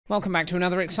Welcome back to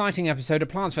another exciting episode of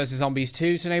Plants vs. Zombies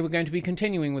 2. Today we're going to be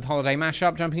continuing with Holiday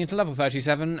Mashup, jumping into level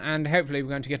 37, and hopefully we're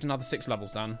going to get another 6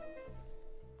 levels done.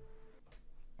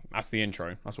 That's the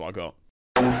intro. That's what I got.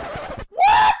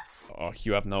 What? Oh,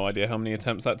 you have no idea how many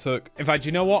attempts that took. In fact,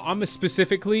 you know what? I'm going to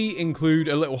specifically include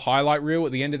a little highlight reel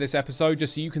at the end of this episode,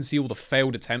 just so you can see all the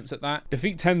failed attempts at that.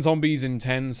 Defeat 10 zombies in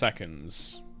 10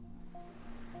 seconds.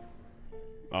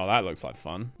 Oh, that looks like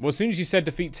fun. Well, as soon as you said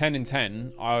defeat 10 in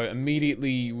 10, I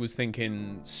immediately was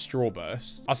thinking straw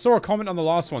burst. I saw a comment on the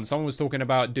last one. Someone was talking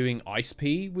about doing ice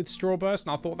pea with straw burst,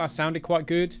 and I thought that sounded quite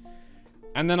good.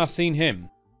 And then I seen him.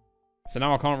 So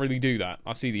now I can't really do that.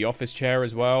 I see the office chair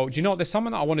as well. Do you know what? There's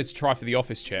something that I wanted to try for the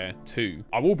office chair too.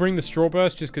 I will bring the straw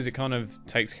burst just because it kind of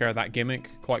takes care of that gimmick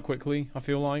quite quickly, I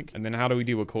feel like. And then how do we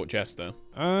do a court jester?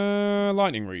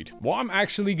 Lightning reed. What I'm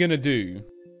actually gonna do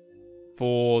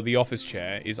for the office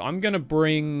chair is I'm gonna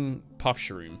bring Puff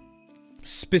Shroom.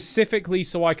 Specifically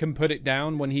so I can put it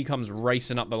down when he comes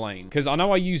racing up the lane. Because I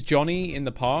know I used Johnny in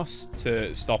the past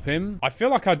to stop him. I feel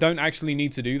like I don't actually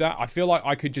need to do that. I feel like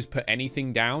I could just put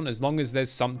anything down as long as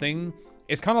there's something.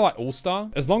 It's kind of like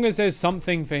All-Star. As long as there's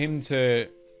something for him to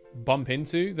bump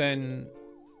into, then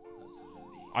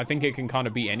I think it can kind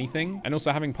of be anything. And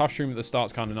also having Puff Shroom at the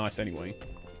start's kind of nice anyway.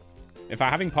 In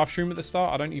fact, having Puff Shroom at the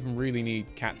start, I don't even really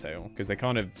need Cattail, because they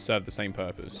kind of serve the same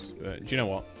purpose. But do you know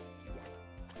what?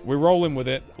 We're rolling with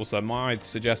it. Also, I might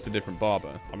suggest a different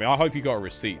barber. I mean, I hope you got a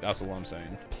receipt. That's all I'm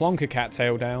saying. Plonk a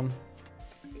Cattail down.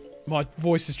 My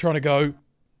voice is trying to go.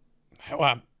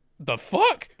 The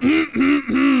fuck?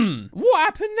 What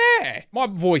happened there? My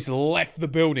voice left the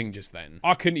building just then.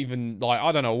 I couldn't even, like,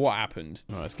 I don't know what happened.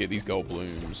 All right, let's get these gold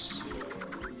blooms.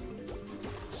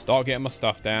 Start getting my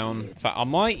stuff down. In fact, I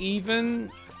might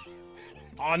even...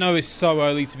 I know it's so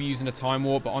early to be using a time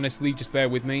warp, but honestly, just bear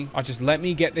with me. Just let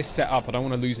me get this set up. I don't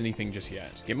want to lose anything just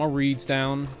yet. Just get my reeds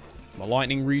down. My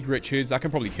lightning reed Richards. I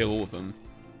can probably kill all of them.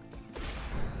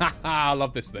 Haha, I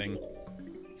love this thing.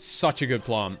 Such a good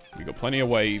plant. We've got plenty of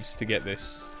waves to get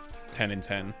this 10 in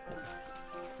 10.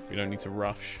 We don't need to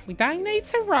rush. We don't need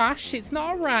to rush. It's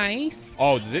not a race.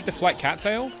 Oh, does it deflect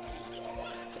Cattail?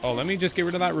 Oh, let me just get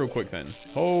rid of that real quick then.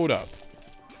 Hold up.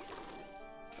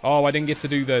 Oh, I didn't get to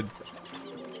do the...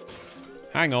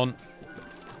 Hang on.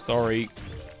 Sorry.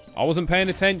 I wasn't paying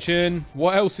attention.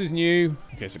 What else is new?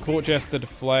 Okay, so Court Jester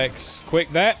deflects. Quick,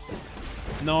 that.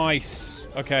 Nice.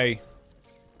 Okay.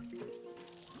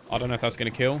 I don't know if that's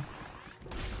going to kill.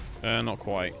 Not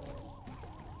quite.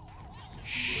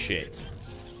 Shit.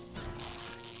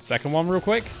 Second one real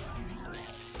quick.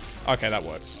 Okay, that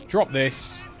works. Drop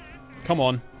this. Come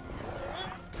on.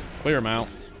 Clear him out.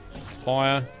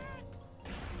 Fire.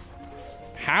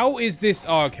 How is this?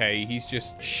 Oh, okay, he's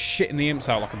just shitting the imps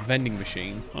out like a vending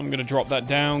machine. I'm going to drop that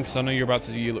down because I know you're about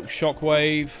to do your little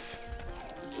shockwave.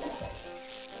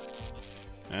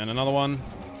 And another one.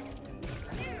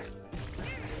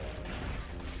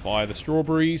 Fire the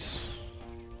strawberries.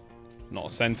 Not a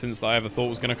sentence that I ever thought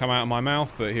was going to come out of my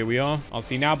mouth, but here we are. I'll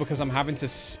see now because I'm having to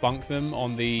spunk them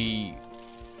on the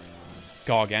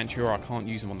Gargantua. I can't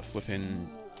use them on the flipping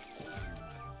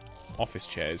office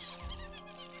chairs.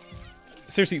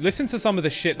 Seriously, listen to some of the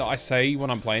shit that I say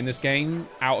when I'm playing this game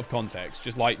out of context.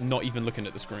 Just, like, not even looking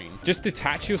at the screen. Just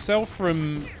detach yourself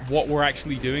from what we're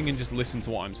actually doing and just listen to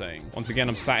what I'm saying. Once again,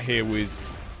 I'm sat here with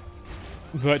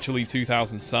virtually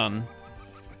 2,000 sun.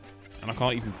 And I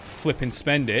can't even flipping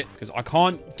spend it because I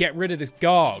can't get rid of this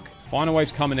Garg. Final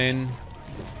wave's coming in.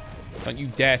 Don't you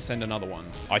dare send another one.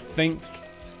 I think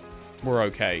we're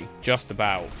okay. Just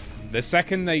about. The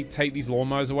second they take these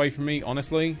lawnmowers away from me,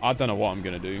 honestly, I don't know what I'm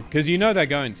going to do. Because you know they're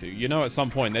going to. You know at some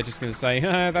point they're just going to say,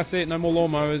 that's it, no more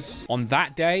lawnmowers. On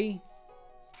that day,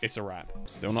 it's a wrap.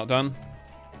 Still not done.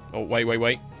 Oh, wait.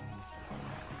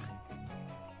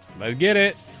 Let's get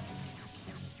it.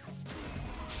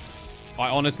 I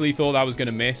honestly thought that was going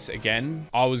to miss again.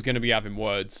 I was going to be having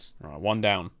words. All right, one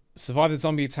down. Survive the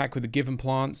zombie attack with the given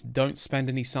plants. Don't spend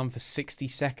any sun for 60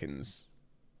 seconds.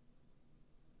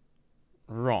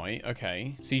 Right,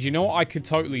 okay. See, do you know what I could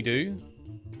totally do?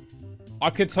 I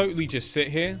could totally just sit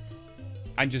here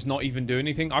and just not even do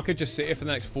anything. I could just sit here for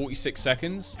the next 46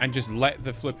 seconds and just let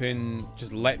the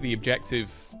the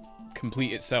objective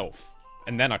complete itself.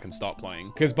 And then I can start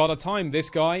playing. Because by the time this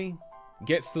guy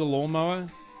gets to the lawnmower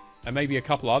and maybe a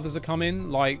couple others will come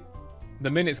in, like, the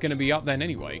minute's going to be up then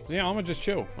anyway. So yeah, I'm going to just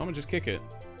chill. I'm going to just kick it.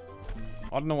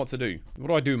 I don't know what to do. What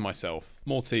do I do with myself?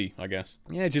 More tea, I guess.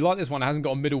 Yeah, do you like this one? It hasn't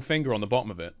got a middle finger on the bottom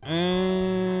of it.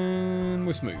 And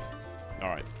we're smooth. All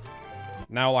right.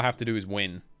 Now all I have to do is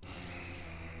win.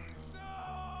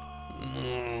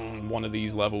 One of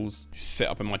these levels. Sit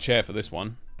up in my chair for this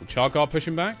one. Will Char Guard push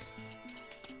him back?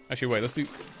 Actually, wait, let's do...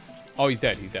 Oh, he's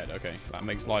dead. He's dead. Okay. That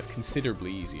makes life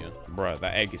considerably easier. Bruh,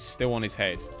 that egg is still on his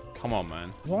head. Come on,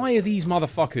 man. Why are these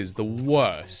motherfuckers the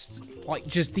worst? Like,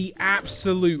 just the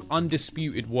absolute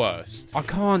undisputed worst. I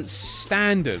can't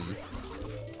stand them.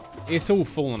 It's all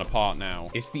falling apart now.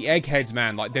 It's the eggheads,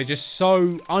 man. Like, they're just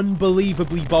so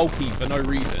unbelievably bulky for no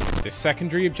reason. The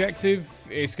secondary objective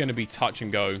is going to be touch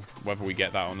and go, whether we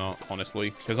get that or not, honestly.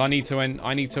 Because I need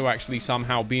to actually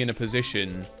somehow be in a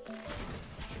position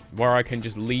where I can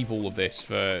just leave all of this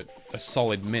for a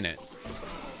solid minute.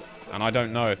 And I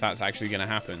don't know if that's actually going to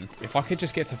happen. If I could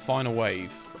just get to final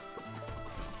wave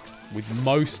with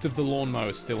most of the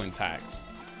lawnmowers still intact,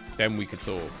 then we could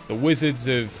talk. The wizards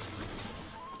have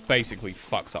basically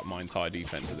fucked up my entire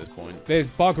defense at this point. There's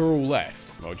bugger all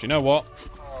left. Well, do you know what?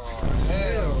 Oh,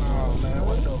 hell no, man.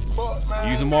 What the fuck, man?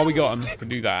 Use them while we got them. Can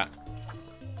do that.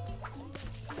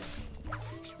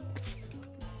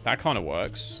 That kind of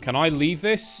works. Can I leave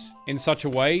this in such a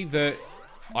way that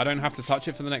I don't have to touch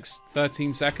it for the next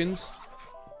 13 seconds?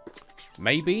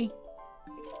 Maybe?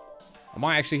 I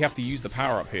might actually have to use the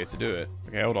power up here to do it.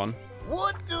 Okay, hold on.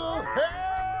 What the hell?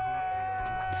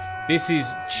 This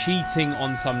is cheating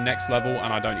on some next level,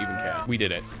 and I don't even care. We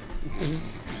did it.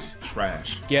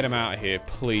 Trash. Get him out of here,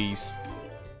 please.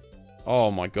 Oh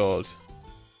my god.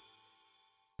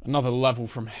 Another level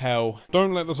from hell.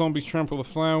 Don't let the zombies trample the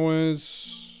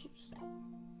flowers.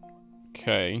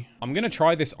 Okay. I'm gonna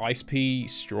try this Ice Pea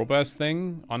Strawburst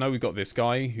thing. I know we got this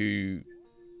guy who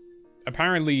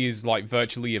apparently is like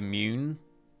virtually immune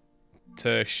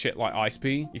to shit like Ice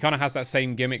Pea. He kind of has that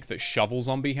same gimmick that Shovel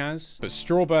Zombie has. But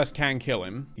Strawburst can kill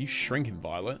him. You Shrinking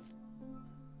Violet.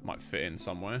 Might fit in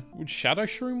somewhere. Would Shadow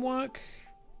Shroom work?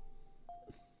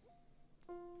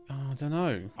 Oh, I don't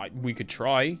know. We could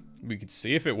try. We could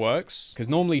see if it works. Because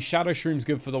normally Shadow Shroom's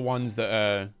good for the ones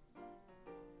that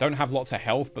don't have lots of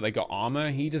health, but they got armor.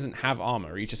 He doesn't have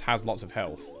armor. He just has lots of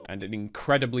health. And an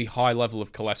incredibly high level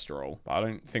of cholesterol. But I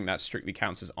don't think that strictly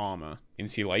counts as armor.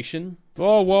 Insulation?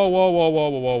 Whoa, whoa, whoa, whoa, whoa,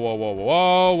 whoa, whoa, whoa,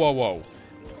 whoa, whoa, whoa, whoa.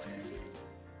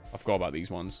 I forgot about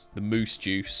these ones. The moose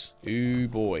juice. Ooh,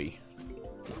 boy.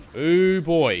 Ooh,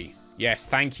 boy. Yes,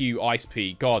 thank you, Ice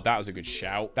Pea. God, that was a good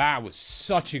shout. That was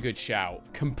such a good shout.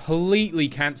 Completely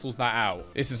cancels that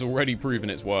out. This has already proven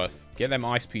its worth. Get them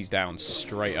Ice Peas down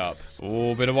straight up.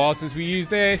 Oh, been a while since we used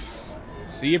this.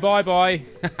 See you, bye-bye.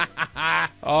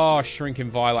 Oh, Shrinking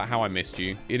Violet, how I missed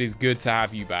you. It is good to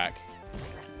have you back.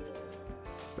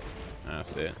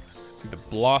 That's it. The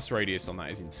blast radius on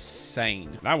that is insane.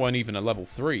 That wasn't even a level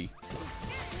 3.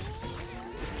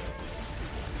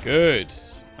 Good.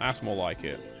 That's more like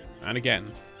it. And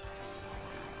again.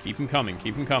 Keep them coming.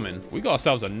 Keep them coming. We got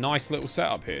ourselves a nice little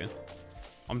setup here.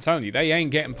 I'm telling you, they ain't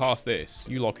getting past this.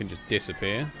 You lot can just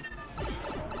disappear.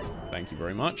 Thank you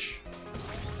very much.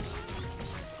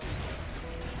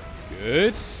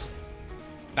 Good.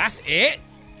 That's it?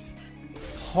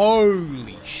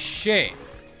 Holy shit.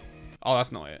 Oh,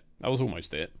 that's not it. That was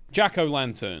almost it.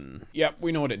 Jack-o'-lantern. Yep,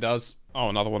 we know what it does. Oh,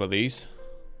 another one of these.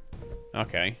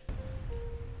 Okay.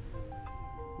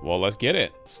 Well, let's get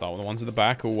it. Start with the ones at the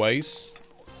back, always.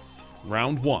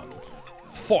 Round 1.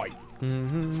 Fight.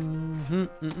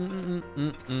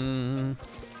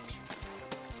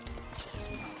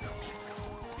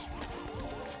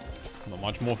 Not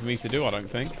much more for me to do, I don't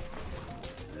think.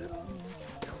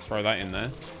 Throw that in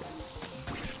there.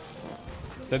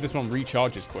 Said this one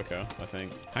recharges quicker, I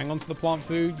think. Hang on to the plant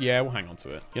food? Yeah, we'll hang on to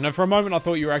it. You know, for a moment, I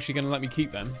thought you were actually going to let me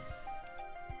keep them.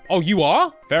 Oh, you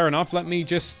are? Fair enough. Let me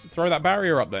just throw that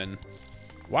barrier up then.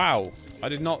 Wow. I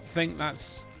did not think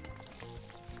that's...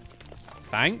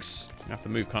 Thanks. I have to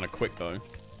move kind of quick, though.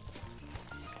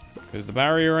 Because the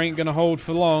barrier ain't going to hold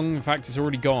for long. In fact, it's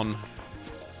already gone.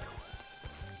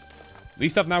 At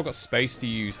least I've now got space to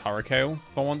use Hurricane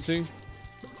if I want to.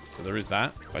 So there is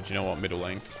that. But you know what? Middle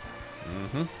lane.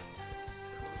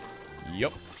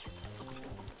 Yup.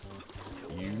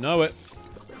 You know it.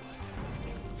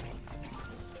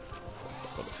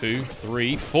 Got 2,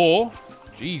 3, 4.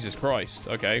 Jesus Christ.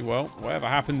 Okay, well, whatever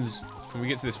happens when we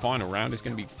get to this final round, it's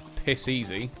going to be piss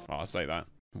easy. Oh, I'll say that.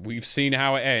 We've seen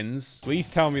how it ends.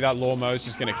 Please tell me that lawnmower is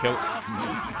just going to kill...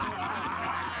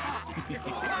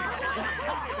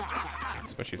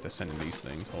 Especially if they're sending these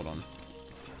things. Hold on.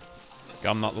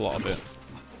 Gumnut the lot of it.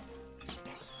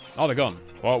 Oh, they're gone.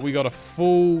 Well, we got a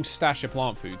full stash of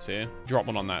plant foods here. Drop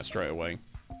one on that straight away.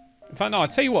 In fact, no, I'll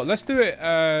tell you what. Let's do it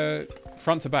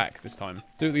front to back this time.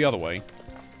 Do it the other way.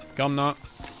 Gumnut.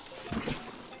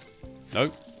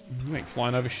 Nope. You ain't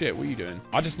flying over shit. What are you doing?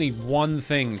 I just need one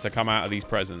thing to come out of these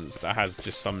presents that has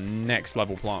just some next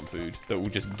level plant food that will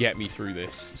just get me through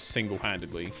this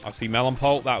single-handedly. I see melon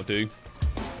pulp. That'll do.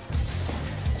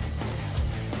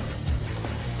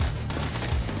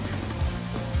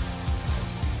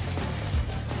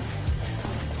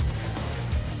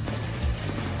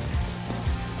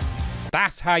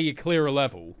 That's how you clear a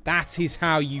level. That is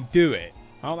how you do it.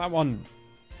 Oh, that one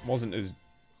wasn't as...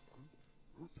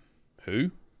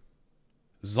 Who?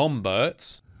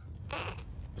 Zombert.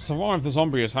 Survive the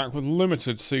zombie attack with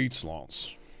limited seed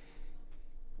slots.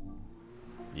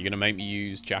 You gonna make me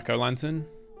use Jack-o'-lantern?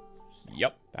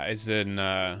 Yep. That is an,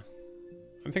 I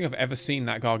don't think I've ever seen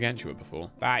that Gargantua before.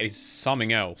 That is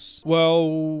something else.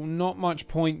 Well, not much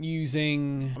point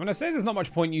using... I'm gonna say there's not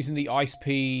much point using the Ice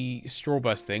Pea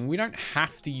Strawburst thing. We don't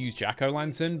have to use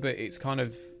Jack-o'-lantern, but it's kind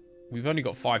of... We've only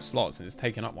got 5 slots and it's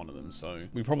taken up one of them, so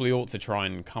we probably ought to try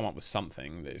and come up with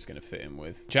something that is going to fit in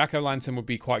with. Jack-o'-lantern would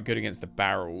be quite good against the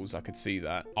barrels, I could see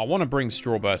that. I want to bring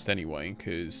Strawburst anyway,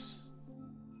 because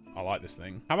I like this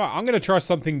thing. How about, I'm going to try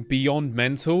something beyond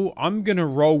mental. I'm going to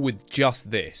roll with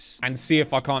just this and see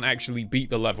if I can't actually beat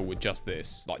the level with just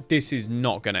this. Like, this is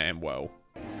not going to end well.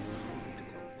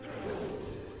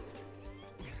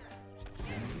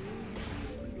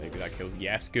 Maybe that kills.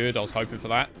 Yes, good. I was hoping for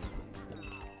that.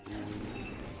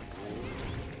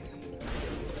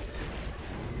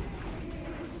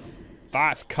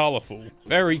 That's colourful.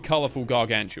 Very colourful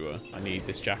Gargantua. I need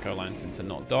this Jack-o'-lantern to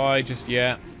not die just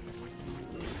yet.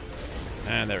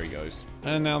 And there he goes.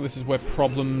 And now this is where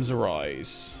problems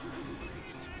arise.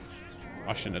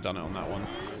 I shouldn't have done it on that one.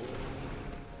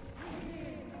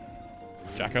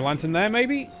 Jack-o'-lantern there,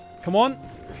 maybe? Come on.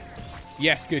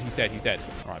 Yes, good. He's dead. He's dead.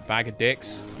 All right, bag of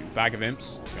dicks. Bag of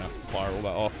imps. Just gonna have to fire all that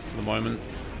off for the moment.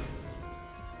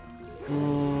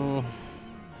 Ooh.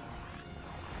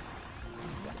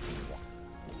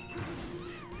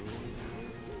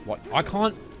 What? I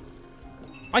can't...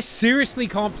 I seriously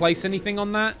can't place anything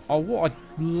on that? Oh, what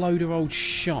a load of old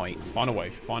shite. Find a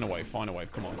wave, find a wave, find a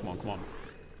wave. Come on, come on, come on.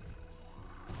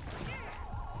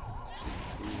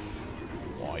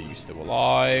 Why are you still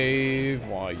alive?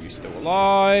 Why are you still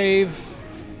alive?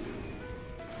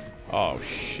 Oh,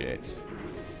 shit.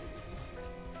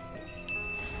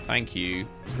 Thank you.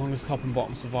 As long as top and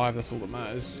bottom survive, that's all that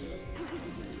matters.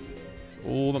 That's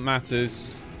all that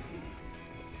matters.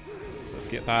 So let's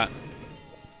get that.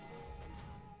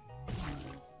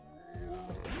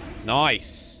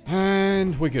 Nice.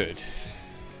 And we're good.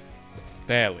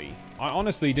 Barely. I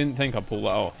honestly didn't think I'd pull that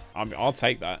off. I'll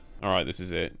take that. All right, this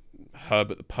is it.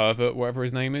 Herbert the Pervert, whatever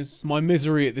his name is. My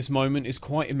misery at this moment is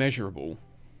quite immeasurable.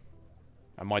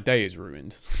 And my day is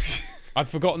ruined. I've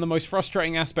forgotten the most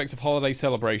frustrating aspect of holiday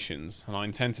celebrations, and I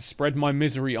intend to spread my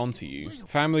misery onto you.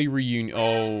 Family reunion.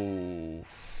 Oh...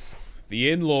 The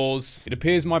in-laws. It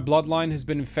appears my bloodline has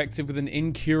been infected with an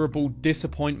incurable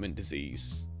disappointment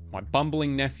disease. My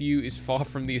bumbling nephew is far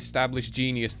from the established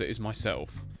genius that is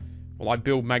myself. While I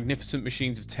build magnificent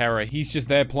machines of terror, he's just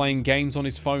there playing games on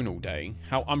his phone all day.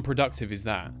 How unproductive is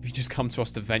that? You just come to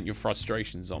us to vent your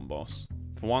frustrations, Zomboss.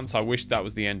 For once, I wished that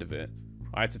was the end of it.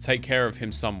 I had to take care of him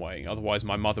some way, otherwise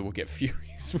my mother would get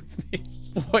furious with me.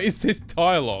 What is this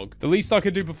dialogue? The least I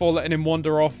could do before letting him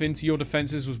wander off into your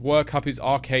defenses was work up his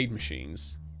arcade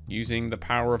machines. Using the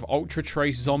power of Ultra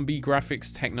Trace zombie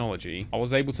graphics technology, I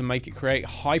was able to make it create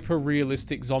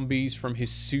hyper-realistic zombies from his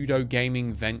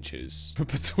pseudo-gaming ventures. But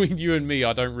between you and me,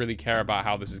 I don't really care about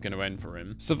how this is going to end for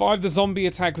him. Survive the zombie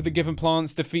attack with the given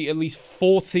plants, defeat at least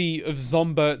 40 of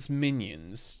Zombert's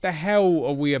minions. The hell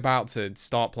are we about to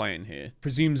start playing here?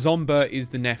 Presume Zombert is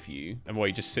the nephew, and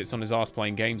he just sits on his ass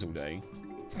playing games all day.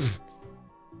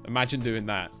 Imagine doing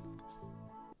that.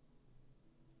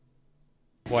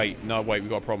 Wait, no, wait, we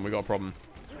got a problem, we got a problem.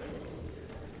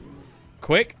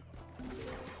 Quick.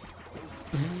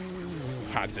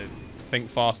 Had to think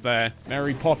fast there.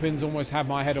 Mary Poppins almost had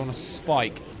my head on a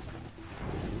spike.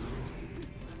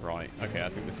 Right, okay, I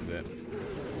think this is it.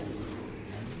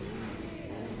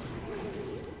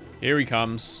 Here he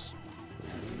comes.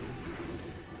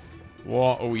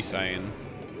 What are we saying?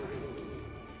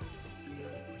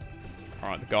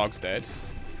 Alright, the Garg's dead.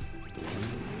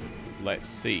 Let's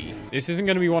see. This isn't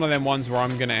going to be one of them ones where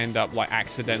I'm going to end up, like,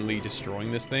 accidentally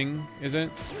destroying this thing, is it?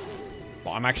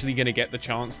 But I'm actually going to get the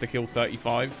chance to kill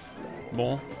 35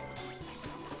 more.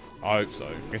 I hope so.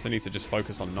 I guess I need to just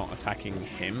focus on not attacking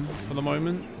him for the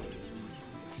moment.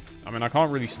 I mean, I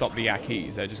can't really stop the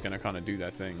Yakis. They're just going to kind of do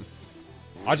their thing.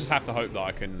 I just have to hope that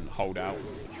I can hold out.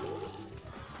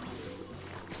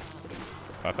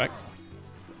 Perfect.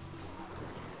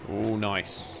 Oh,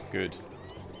 nice. Good.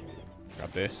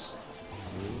 Grab this.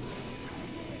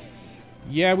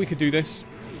 Yeah, we could do this.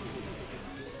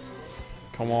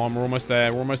 Come on, we're almost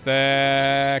there. We're almost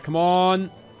there. Come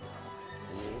on.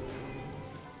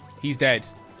 He's dead.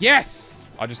 Yes!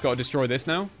 I just got to destroy this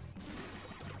now.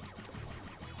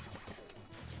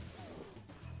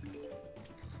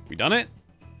 We done it?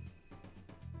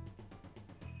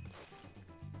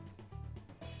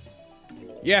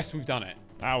 Yes, we've done it.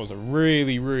 That was a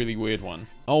really, really weird one.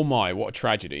 Oh my, what a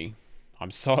tragedy. I'm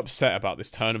so upset about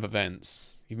this turn of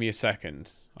events. Give me a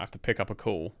second. I have to pick up a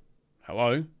call.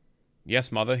 Hello?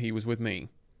 Yes, mother, he was with me.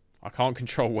 I can't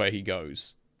control where he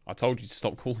goes. I told you to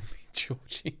stop calling me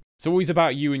Georgie. It's always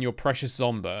about you and your precious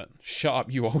Zombert. Shut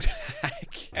up, you old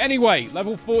hack. Anyway,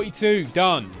 level 42,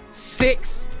 done.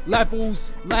 6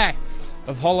 levels left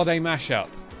of Holiday Mashup.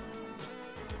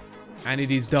 And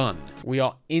it is done. We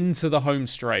are into the home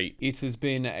straight. It has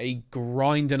been a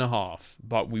grind and a half,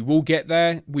 but we will get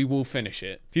there. We will finish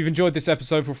it. If you've enjoyed this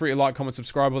episode, feel free to like, comment,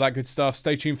 subscribe, all that good stuff.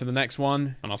 Stay tuned for the next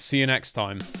one, and I'll see you next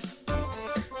time.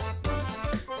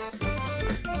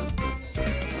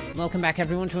 Welcome back,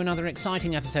 everyone, to another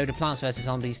exciting episode of Plants vs.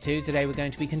 Zombies 2. Today we're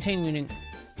going to be continuing...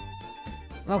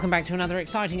 Welcome back to another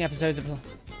exciting episode of...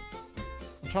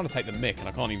 I'm trying to take the mic and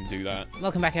I can't even do that.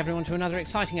 Welcome back, everyone, to another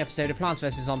exciting episode of Plants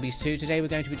vs. Zombies 2. Today we're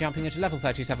going to be jumping into level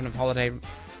 37 of Holiday...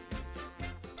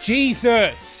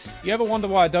 Jesus! You ever wonder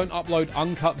why I don't upload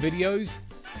uncut videos?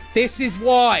 This is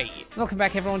why! Welcome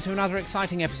back, everyone, to another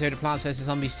exciting episode of Plants vs.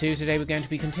 Zombies 2. Today we're going to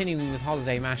be continuing with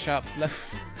Holiday Mashup.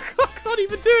 I can't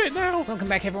even do it now. Welcome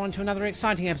back, everyone, to another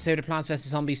exciting episode of Plants vs.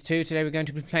 Zombies 2. Today we're going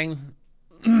to be playing...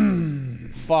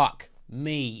 Fuck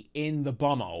me in the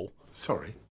bumhole.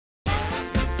 Sorry.